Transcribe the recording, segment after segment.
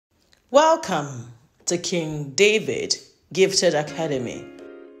Welcome to King David Gifted Academy.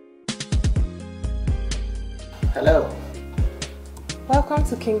 Hello. Welcome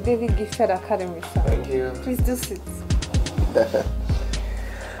to King David Gifted Academy, sir. Thank you. Please do sit.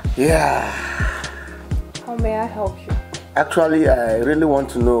 Yeah. How may I help you? Actually, I really want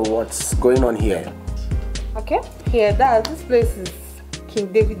to know what's going on here. Okay. This place is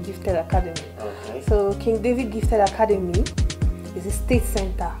King David Gifted Academy. Okay. So King David Gifted Academy is a state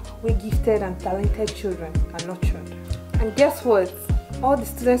center where gifted and talented children are nurtured. And guess what? All the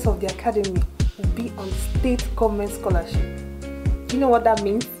students of the academy will be on state government scholarship. Do you know what that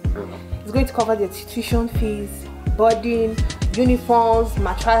means? It's going to cover their tuition fees, boarding, uniforms,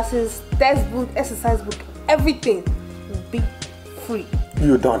 mattresses, textbook, exercise book, everything will be free.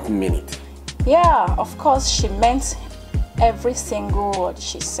 You don't mean it. Yeah, of course she meant every single word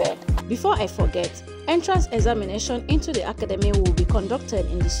she said. Before I forget, entrance examination into the academy will be conducted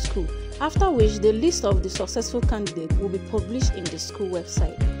in the school, after which the list of the successful candidates will be published in the school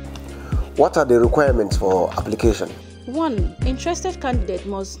website. What are the requirements for application? 1. Interested candidate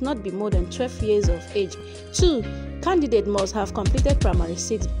must not be more than 12 years of age. 2. Candidate must have completed primary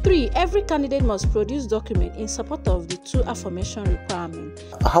 6. 3. Every candidate must produce document in support of the 2 aforementioned requirements.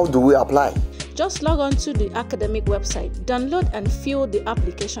 How do we apply? Just log on to the academic website, download and fill the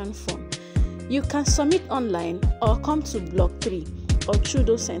application form. You can submit online or come to Block 3 or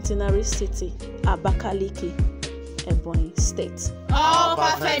Chudo Centenary City, Abakaliki, Ebonyi State. All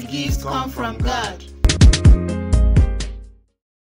perfect gifts come from God.